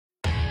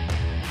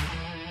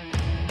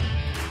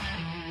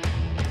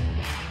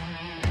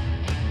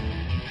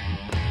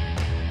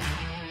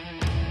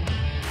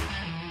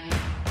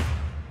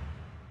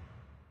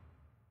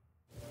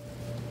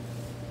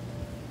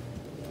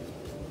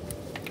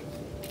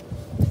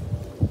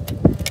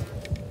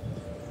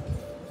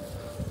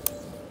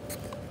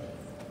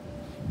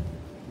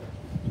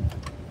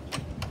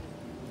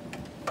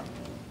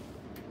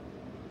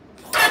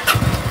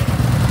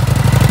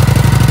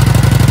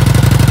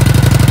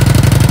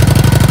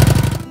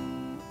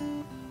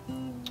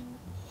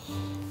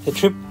A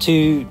trip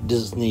to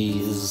Disney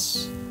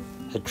is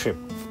a trip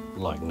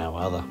like no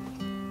other.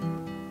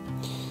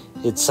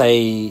 It's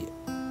a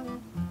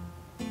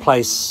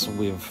place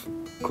we've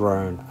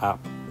grown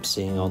up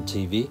seeing on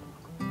TV,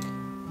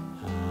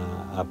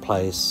 a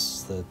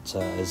place that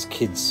as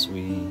kids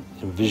we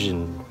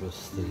envisioned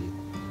with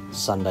the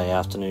Sunday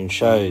afternoon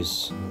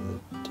shows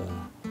that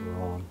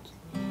were on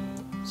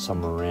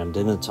somewhere around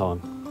dinner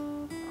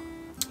time.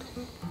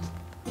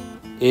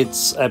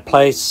 It's a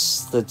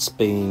place that's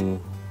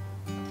been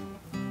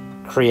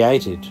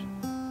created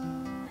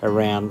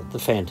around the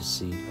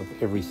fantasy of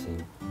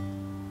everything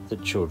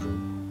that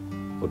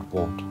children would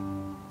want.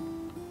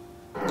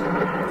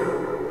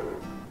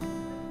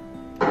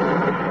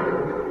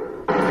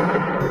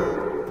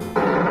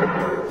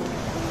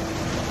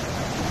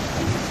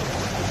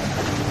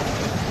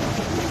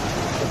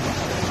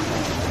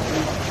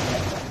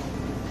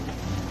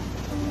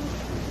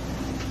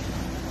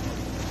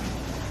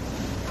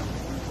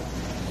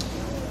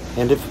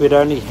 And if we'd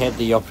only had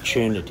the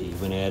opportunity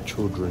when our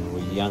children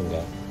were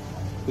younger,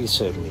 we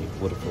certainly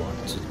would have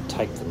liked to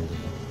take them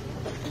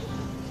there.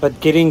 But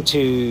getting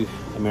to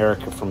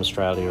America from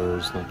Australia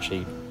is not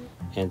cheap,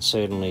 and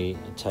certainly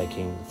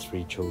taking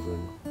 3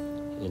 children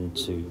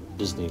into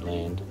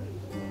Disneyland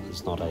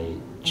is not a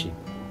cheap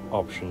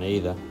option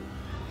either.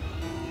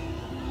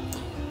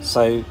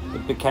 So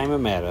it became a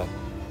matter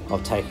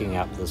of taking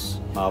up this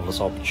marvellous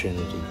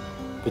opportunity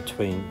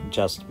between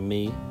just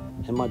me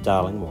and my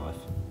darling wife,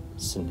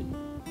 Cindy.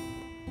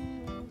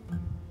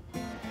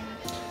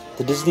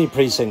 The Disney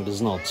precinct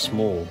is not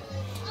small.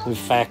 In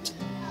fact,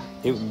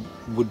 it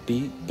would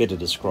be better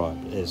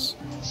described as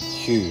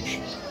huge.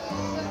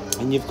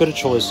 And you've got a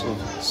choice of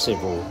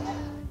several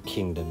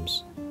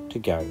kingdoms to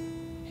go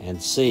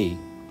and see.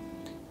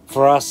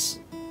 For us,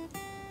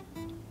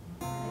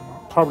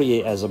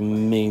 probably as a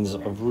means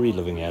of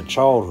reliving our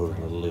childhood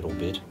a little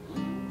bit,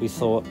 we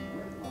thought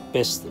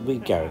best that we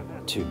go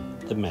to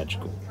the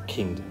Magical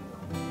Kingdom.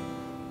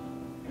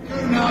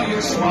 Now, you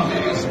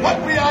swabbies, what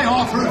may I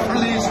offer for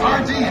these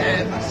hearty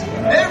heads?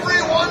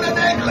 Everyone an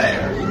egg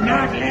layer.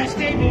 Not less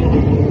table.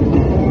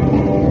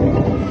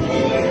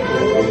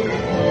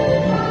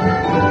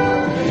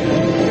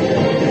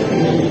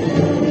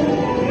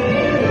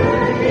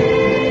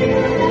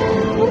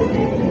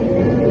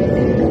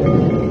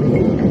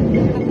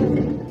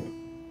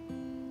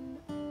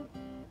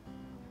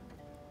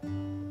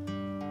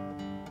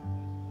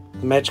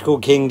 The Magical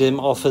Kingdom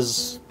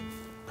offers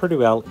pretty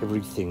well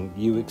everything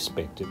you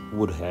expect it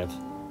would have,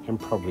 and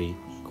probably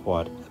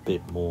quite a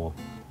bit more.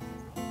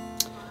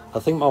 I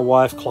think my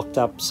wife clocked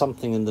up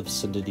something in the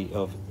vicinity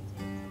of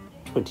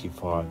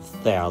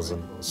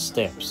 25,000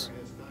 steps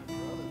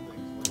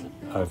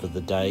over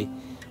the day.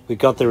 We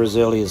got there as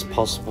early as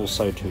possible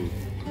so to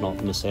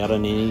not miss out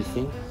on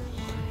anything,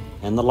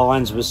 and the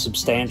lines were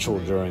substantial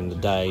during the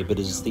day, but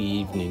as the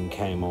evening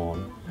came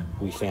on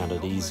we found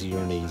it easier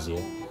and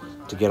easier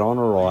to get on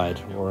a ride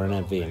or an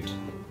event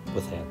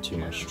without too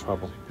much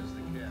trouble.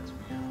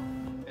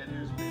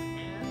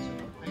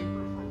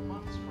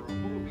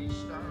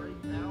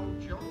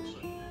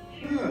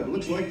 Yeah, it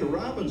looks like the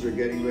Robins are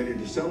getting ready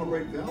to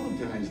celebrate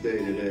Valentine's Day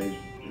today.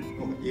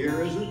 What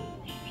year is it?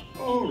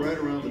 Oh, right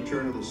around the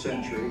turn of the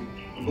century.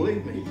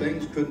 Believe me,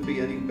 things couldn't be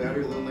any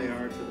better than they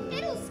are today.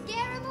 It'll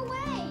scare him away.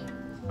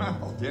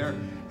 Well, dear,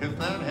 if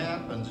that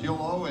happens, you'll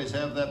always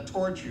have that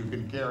torch you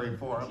can carry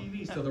for him.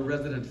 TV, so the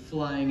resident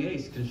flying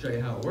ace can show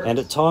you how it works. And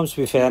at times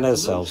we found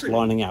ourselves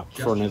lining up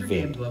for an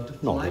event,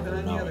 not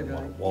even knowing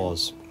what it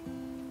was.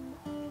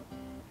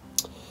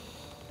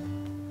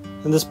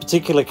 In this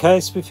particular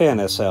case, we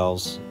found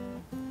ourselves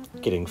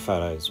getting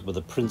photos with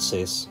a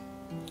princess.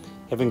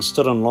 Having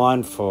stood in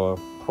line for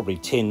probably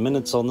 10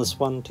 minutes on this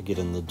one to get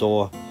in the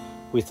door,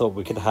 we thought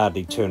we could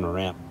hardly turn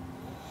around.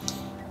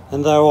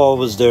 And though I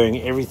was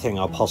doing everything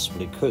I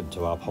possibly could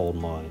to uphold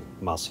my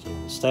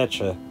masculine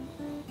stature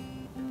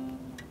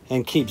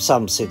and keep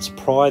some sense of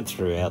pride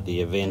throughout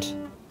the event,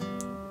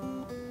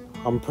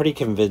 I'm pretty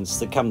convinced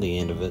that come the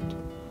end of it,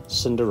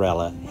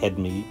 Cinderella had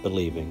me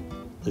believing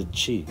that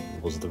she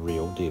was the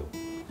real deal.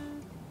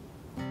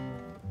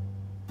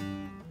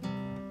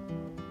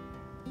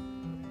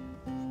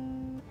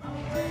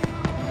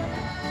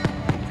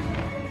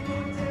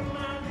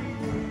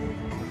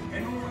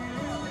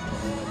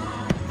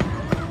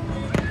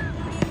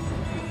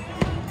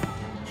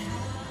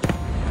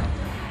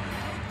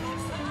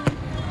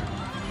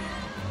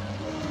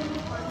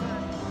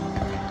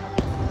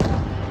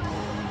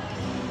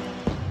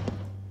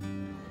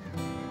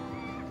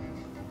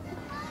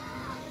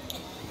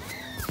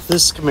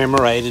 This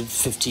commemorated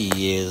 50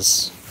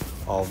 years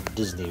of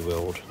Disney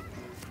World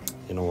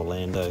in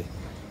Orlando,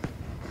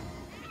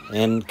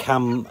 and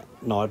come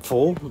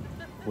nightfall,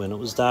 when it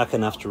was dark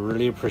enough to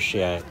really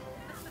appreciate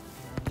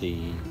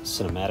the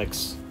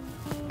cinematics,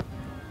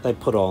 they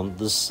put on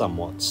this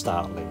somewhat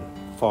startling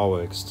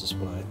fireworks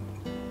display.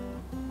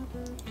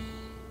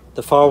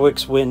 The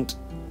fireworks went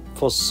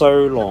for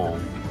so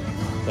long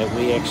that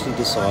we actually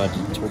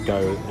decided to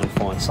go and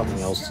find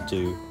something else to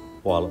do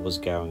while it was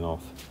going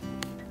off.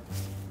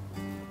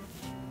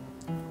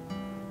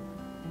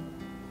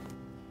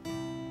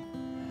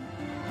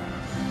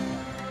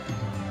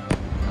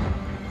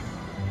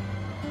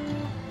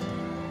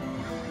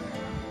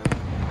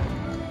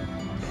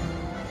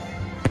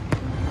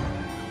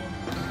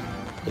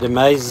 It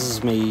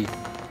amazes me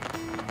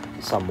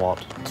somewhat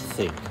to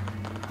think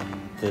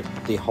that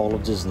the whole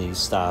of Disney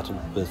started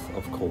with,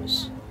 of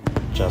course,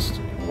 just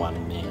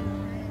one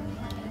man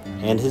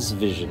and his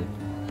vision,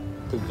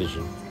 the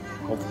vision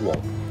of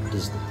Walt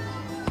Disney.